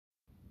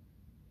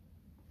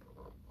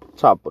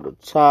Top of the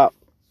top,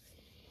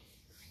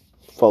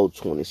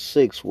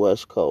 4:26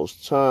 West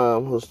Coast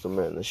time. Who's the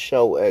man? The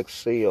show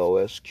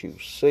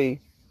XCOSQC.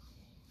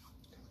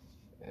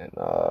 And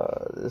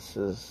this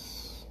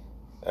is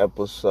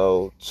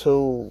episode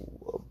 2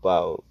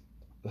 about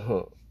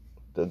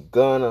the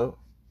gunner.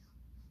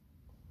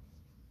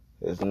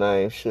 His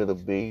name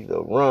should be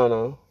the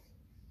runner.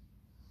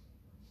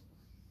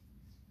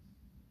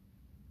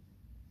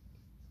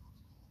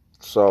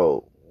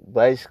 So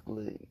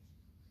basically,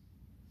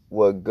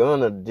 what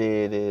Gunner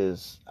did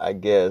is, I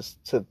guess,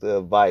 took the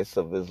advice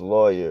of his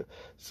lawyer.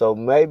 So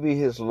maybe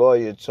his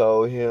lawyer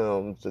told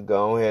him to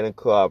go ahead and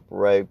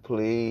cooperate,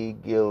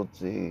 plead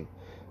guilty,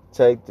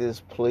 take this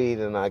plea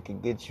and I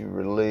can get you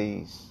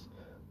released.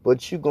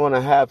 But you're going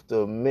to have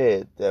to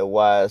admit that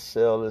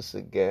YSL is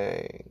a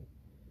gang.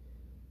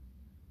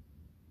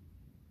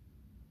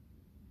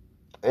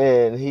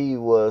 And he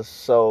was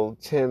so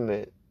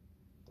timid.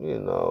 He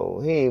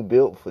ain't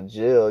built for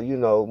jail.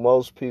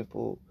 Most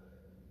people,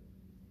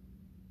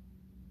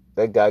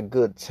 they got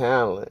good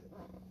talent,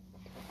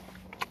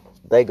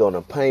 they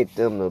gonna paint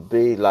them to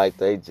be like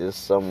they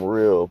just some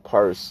real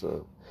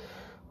person.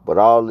 But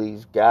all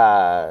these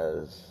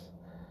guys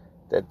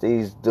that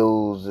these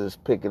dudes is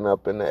picking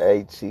up in the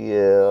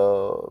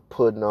ATL,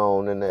 putting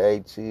on in the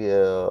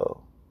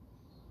ATL,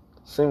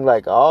 seem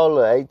like all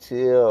the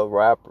ATL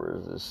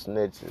rappers is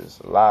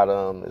snitches. A lot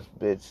of them is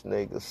bitch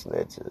nigga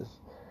snitches.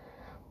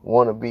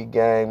 Want to be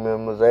gang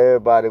members.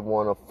 Everybody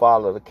want to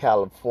follow the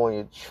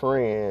California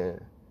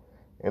trend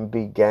and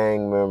be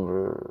gang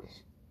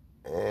members.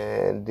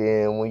 And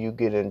then when you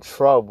get in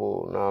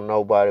trouble, now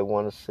nobody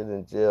want to sit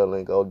in jail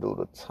and go do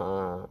the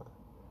time.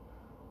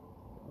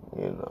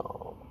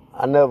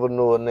 I never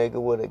knew a nigga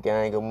with a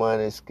gang of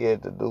money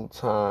scared to do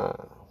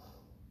time.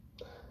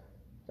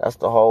 That's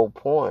the whole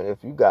point.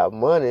 If you got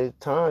money,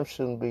 time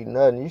shouldn't be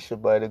nothing. You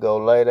should be able to go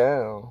lay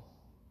down,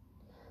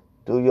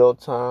 do your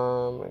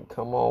time, and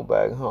come on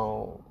back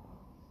home.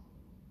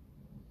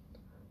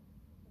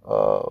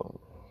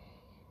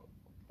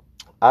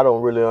 I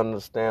don't really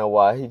understand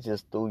why he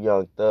just threw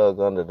Young Thug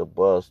under the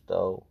bus,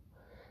 though.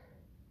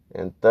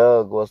 And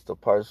Thug was the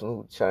person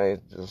who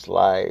changed his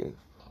life,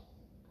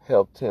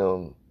 helped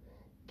him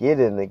get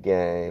in the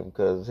game,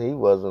 because he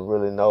wasn't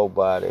really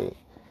nobody.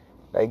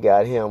 They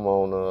got him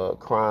on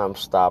Crime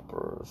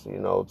Stoppers,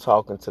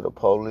 talking to the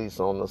police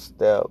on the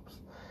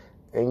steps.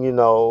 And,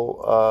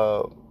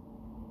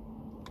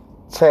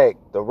 Tech,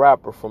 the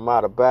rapper from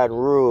out of Baton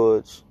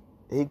Rouge,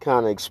 he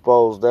kind of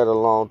exposed that a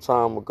long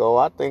time ago.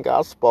 I think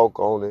I spoke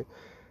on it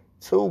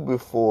too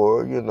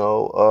before.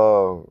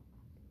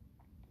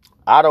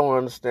 I don't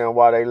understand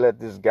why they let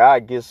this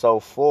guy get so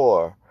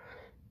far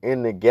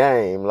in the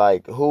game.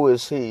 Like, who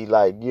is he?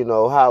 Like,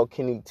 how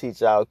can he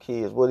teach our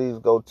kids? What he's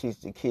going to teach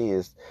the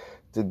kids?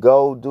 To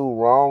go do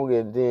wrong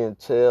and then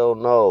tell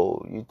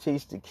no. You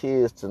teach the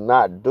kids to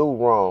not do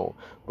wrong.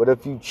 But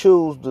if you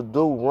choose to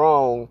do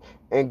wrong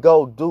and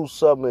go do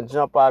something and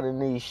jump out in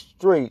these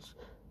streets,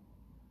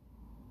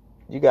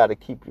 you got to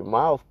keep your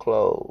mouth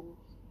closed,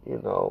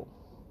 You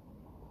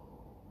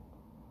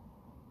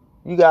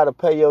got to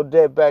pay your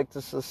debt back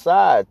to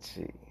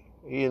society.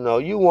 You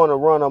want to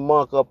run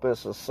amok up in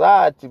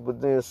society, but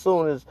then as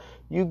soon as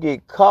you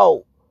get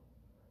caught,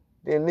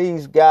 then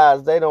these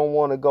guys, they don't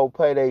want to go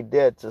pay their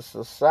debt to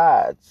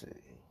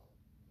society.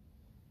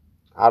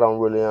 I don't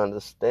really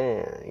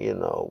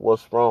understand,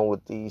 what's wrong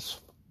with these,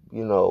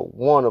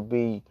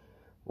 wannabe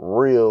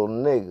real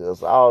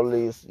niggas. All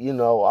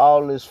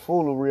this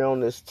foolery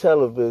on this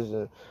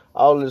television,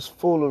 all this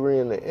foolery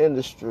in the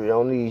industry,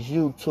 on these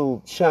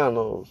YouTube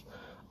channels,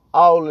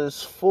 all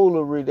this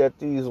foolery that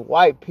these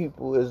white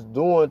people is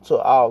doing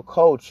to our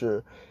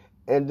culture,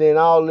 and then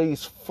all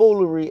these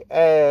foolery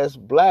ass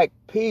black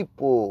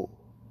people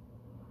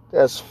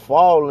that's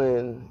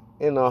falling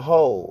in a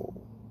hole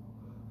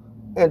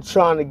and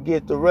trying to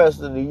get the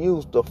rest of the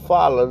youth to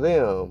follow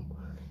them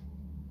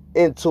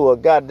into a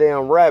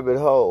goddamn rabbit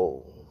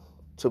hole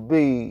to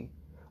be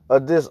a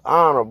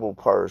dishonorable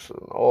person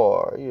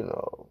or,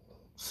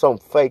 some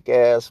fake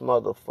ass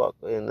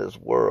motherfucker in this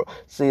world.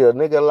 See, a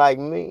nigga like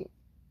me,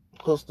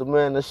 who's the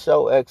man the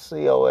show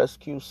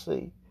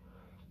XCOSQC,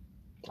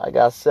 I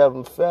got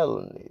 7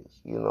 felonies.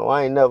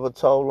 I ain't never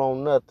told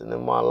on nothing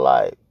in my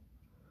life.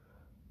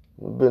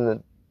 I've been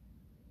in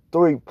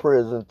 3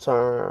 prison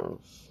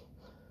terms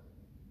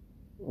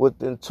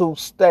within 2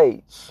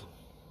 states.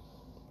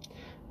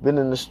 Been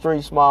in the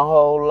streets my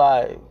whole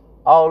life.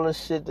 All the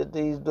shit that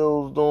these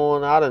dudes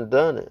doing, I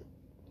done it.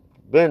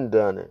 Been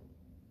done it.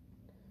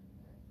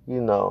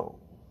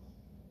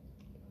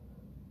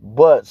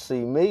 But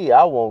see me,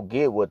 I won't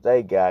get what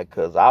they got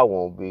because I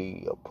won't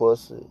be a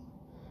pussy.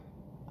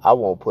 I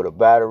won't put a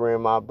battery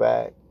in my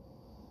back.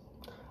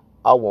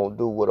 I won't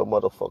do what a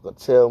motherfucker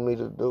tell me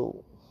to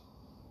do.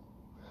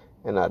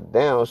 And I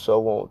damn sure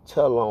won't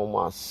tell on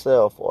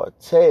myself or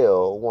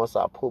tell once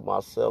I put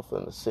myself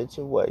in a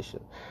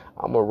situation.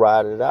 I'm going to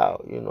ride it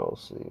out,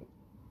 see.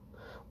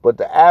 But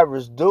the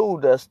average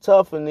dude that's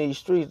tough in these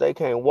streets, they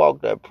can't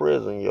walk that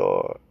prison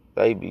yard.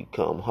 They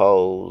become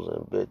hoes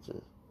and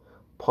bitches.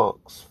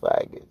 punks,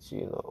 faggots,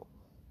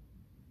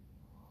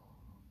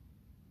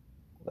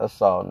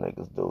 That's all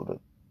niggas do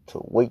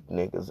to weak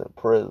niggas in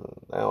prison.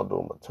 They don't do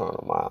them but turn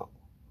them out.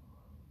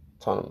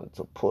 Turn them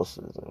into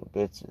pussies and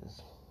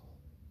bitches.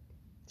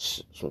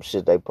 Some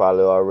shit they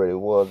probably already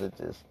was. It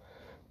just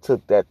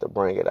took that to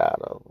bring it out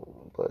of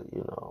them. But,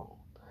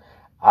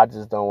 I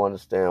just don't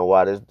understand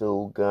why this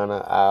dude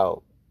Gunna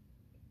out.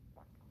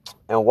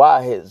 And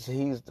why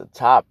he's the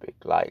topic.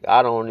 Like,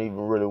 I don't even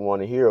really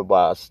want to hear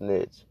about a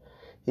snitch.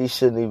 He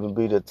shouldn't even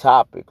be the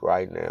topic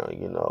right now,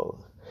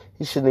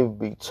 He shouldn't even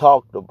be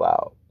talked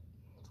about.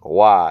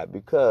 Why?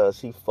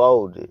 Because he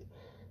folded.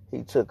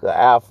 He took an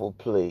alpha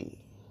plea.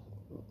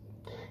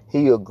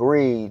 He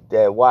agreed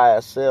that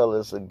YSL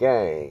is a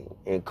gang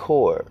in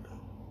court.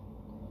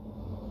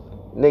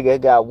 Nigga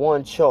got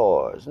one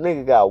charge.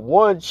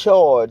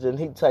 And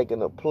he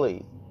taking a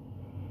plea.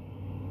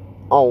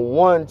 On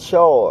one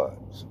charge.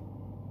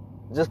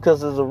 Just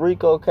because it's a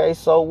RICO case,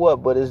 so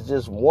what? But it's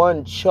just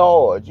one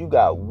charge. You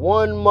got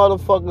one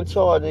motherfucking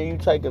charge and you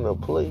taking a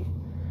plea.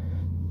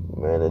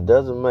 Man, it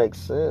doesn't make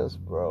sense,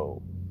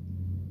 bro.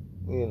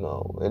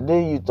 And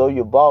then you throw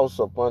your boss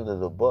up under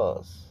the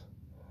bus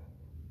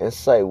and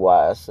say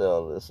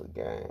YSL is a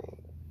gang.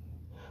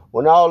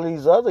 When all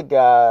these other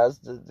guys,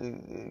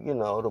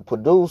 the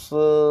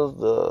producers,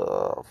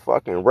 the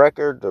fucking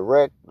record, the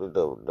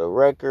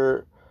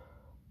record,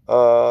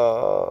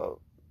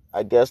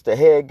 I guess the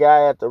head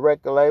guy at the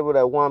record label,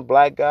 that one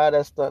black guy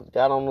that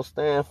got on the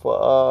stand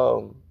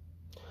for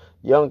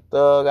Young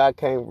Thug, I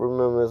can't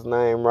remember his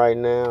name right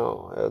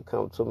now. It'll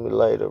come to me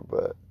later,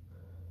 but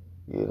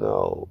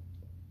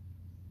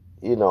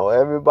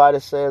everybody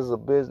says a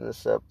business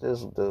except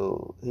this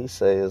dude. He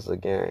says it's a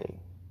gang.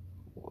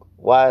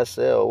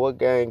 YSL, what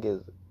gang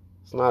is it?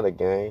 It's not a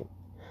gang.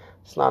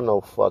 It's not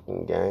no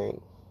fucking gang.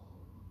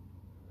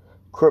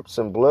 Crips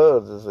and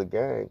Bloods is a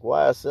gang.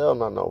 YSL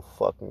not no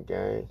fucking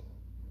gang.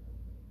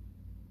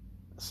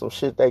 Some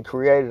shit they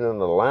created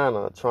in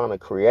Atlanta, trying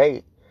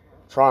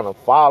to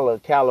follow a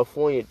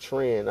California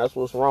trend. That's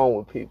what's wrong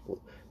with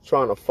people.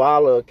 Trying to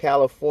follow a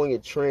California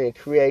trend,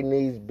 creating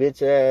these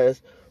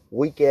bitch-ass,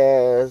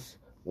 weak-ass,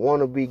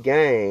 wannabe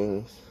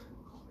gangs,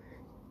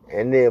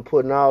 and then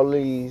putting all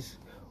these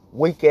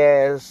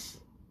weak-ass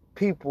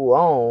people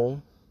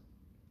on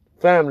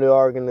family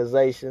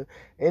organization.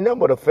 Ain't nothing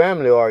but a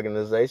family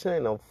organization.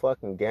 Ain't no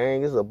fucking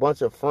gang. It's a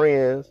bunch of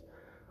friends.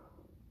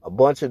 A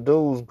bunch of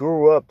dudes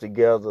grew up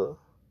together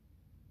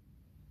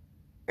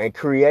and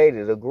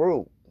created a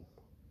group.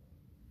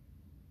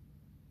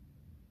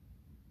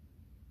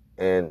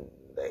 And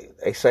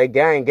they say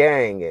gang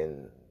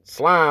and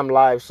slime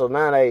life, so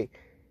now they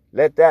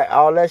let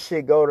all that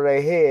shit go to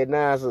their head.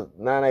 Now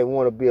they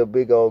want to be a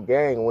big old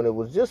gang when it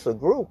was just a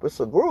group. It's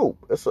a group.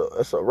 It's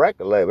a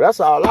record label. That's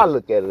all I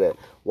look at it at.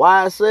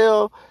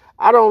 YSL,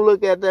 I don't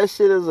look at that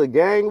shit as a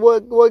gang.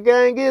 What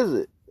gang is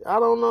it? I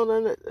don't know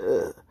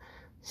that.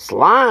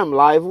 Slime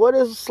life. What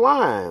is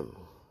slime?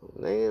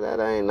 Nigga, that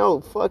ain't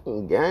no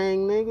fucking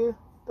gang, nigga.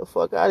 The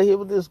fuck out of here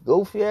with this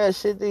goofy ass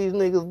shit these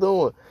niggas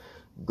doing.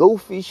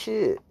 Goofy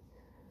shit.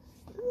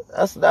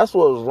 That's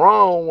what's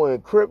wrong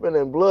when Crippin'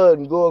 and Blood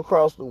and go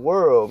across the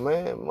world,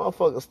 man.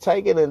 Motherfuckers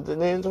take it and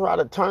then try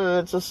to turn it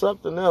into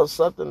something else,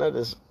 something that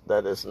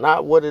is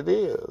not what it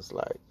is.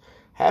 Like,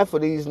 half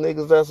of these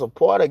niggas that's a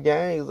part of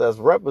gangs, that's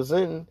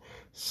representing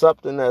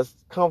something that's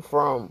come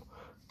from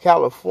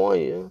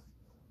California.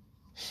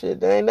 Shit,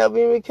 they ain't never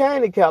even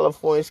came to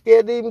California.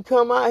 Scared to even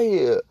come out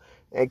here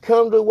and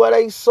come to where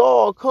they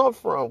saw come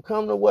from.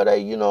 Come to where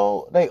they,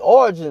 their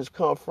origins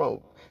come from.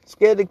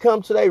 Scared to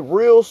come to their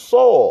real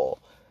soil.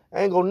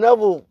 Ain't gonna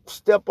never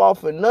step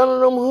off in none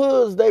of them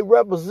hoods they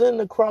represent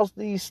across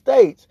these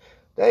states.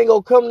 They ain't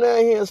gonna come down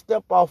here and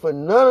step off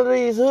in none of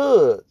these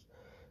hoods.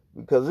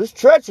 Because it's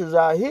treacherous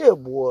out here,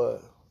 boy.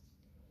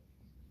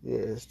 Yeah,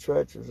 it's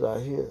treacherous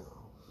out here.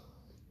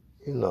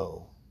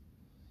 You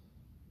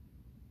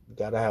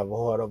gotta have a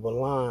heart of a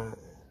lion.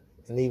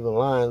 And even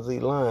lions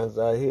eat lions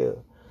out here.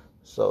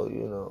 So,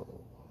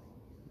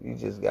 you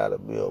just gotta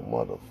be a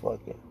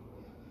motherfucking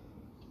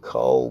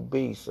cold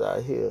beast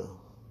out here.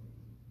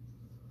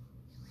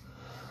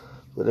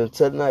 But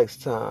until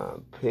next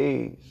time,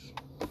 peace.